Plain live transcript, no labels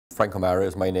Frank O'Mara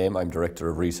is my name. I'm Director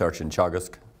of Research in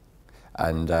Teagasc,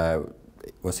 and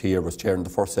was chairing the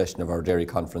first session of our dairy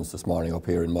conference this morning up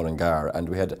here in Mullingar, and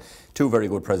we had two very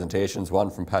good presentations, one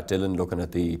from Pat Dillon looking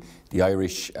at the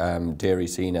Irish dairy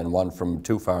scene, and one from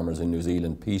two farmers in New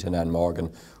Zealand, Pete and Anne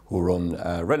Morgan, who run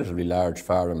a relatively large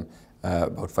farm,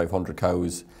 about 500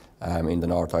 cows in the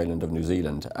North Island of New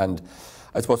Zealand. And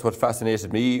I suppose what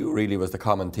fascinated me really was the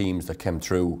common themes that came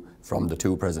through from the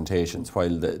two presentations.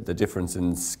 While the difference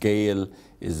in scale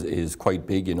is quite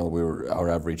big, you know, our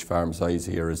average farm size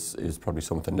here is probably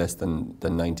something less than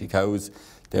 90 cows.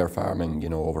 They're farming, you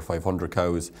know, over 500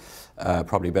 cows.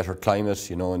 Probably better climate,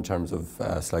 you know, in terms of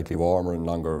slightly warmer and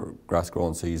longer grass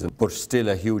growing season, but still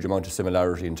a huge amount of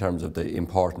similarity in terms of the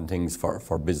important things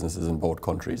for businesses in both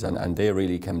countries. And they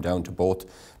really came down to both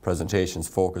presentations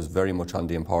focus very much on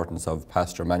the importance of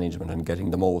pasture management and getting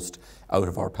the most out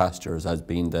of our pastures as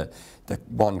being the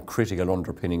one critical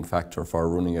underpinning factor for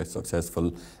running a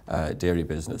successful dairy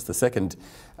business. The second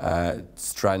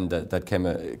strand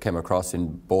that came across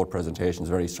in both presentations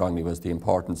very strongly was the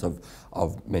importance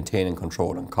of maintaining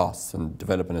control on costs and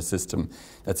developing a system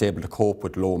that's able to cope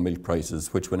with low milk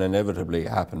prices, which will inevitably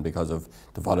happen because of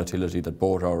the volatility that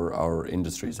both our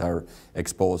industries are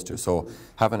exposed to. So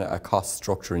having a cost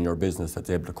structure in your business that's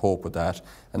able to cope with that,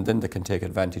 and then they can take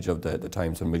advantage of the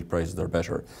times when milk prices are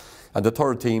better. And the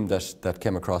third theme that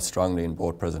came across strongly in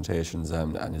both presentations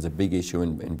and is a big issue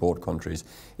in both countries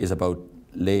is about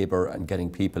labour and getting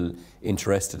people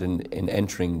interested in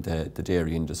entering the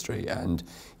dairy industry. And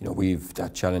you know, we've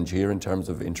that challenge here in terms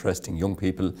of interesting young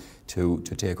people to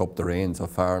take up the reins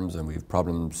of farms, and we've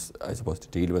problems, I suppose, to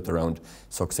deal with around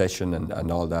succession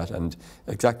and all that, and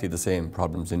exactly the same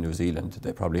problems in New Zealand.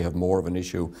 They probably have more of an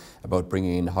issue about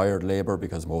bringing in hired labour,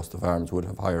 because most of the farms would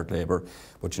have hired labour,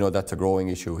 but you know, that's a growing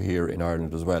issue here in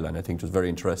Ireland as well. And I think it was very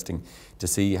interesting to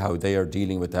see how they are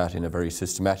dealing with that in a very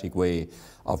systematic way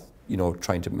of, you know,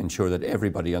 trying to ensure that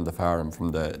everybody on the farm,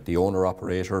 from the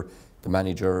owner-operator, the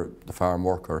manager, the farm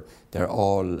worker, they're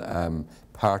all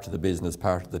part of the business,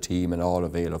 part of the team, and all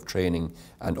avail of training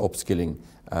and upskilling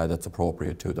that's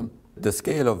appropriate to them. The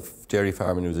scale of dairy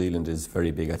farm in New Zealand is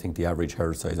very big. I think the average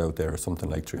herd size out there is something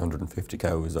like 350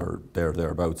 cows or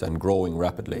thereabouts, and growing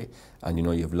rapidly. And you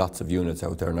know, you have lots of units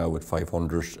out there now with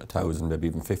 500, 1,000, maybe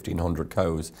even 1,500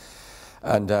 cows.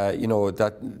 And you know,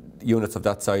 that units of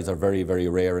that size are very, very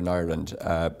rare in Ireland,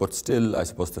 but still, I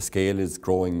suppose the scale is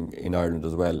growing in Ireland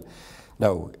as well.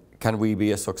 Now, can we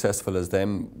be as successful as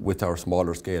them with our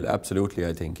smaller scale? Absolutely.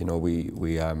 I think, you know,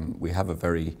 we have a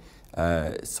very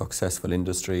successful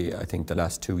industry. I think the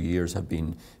last 2 years have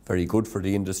been very good for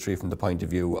the industry from the point of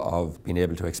view of being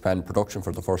able to expand production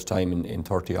for the first time in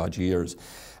 30 odd years.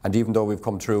 And even though we've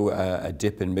come through a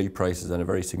dip in milk prices, and a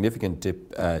very significant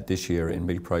dip this year in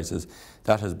milk prices,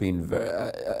 that has been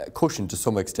cushioned to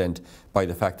some extent by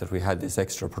the fact that we had this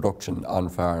extra production on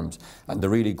farms. And the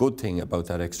really good thing about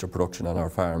that extra production on our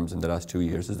farms in the last 2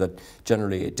 years is that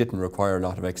generally it didn't require a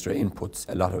lot of extra inputs,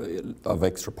 a lot of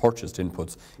extra purchased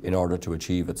inputs in order to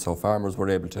achieve it. So farmers were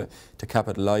able to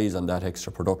capitalise on that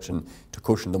extra production to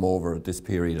cushion them over this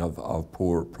period of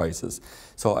poor prices.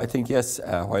 So I think, yes,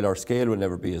 while our scale will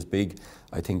never be as big,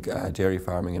 I think dairy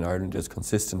farming in Ireland is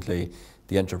consistently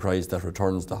the enterprise that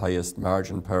returns the highest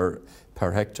margin per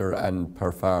hectare and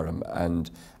per farm. And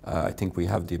I think we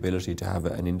have the ability to have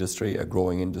an industry, a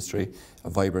growing industry, a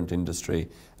vibrant industry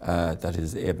that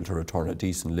is able to return a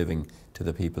decent living to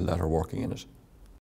the people that are working in it.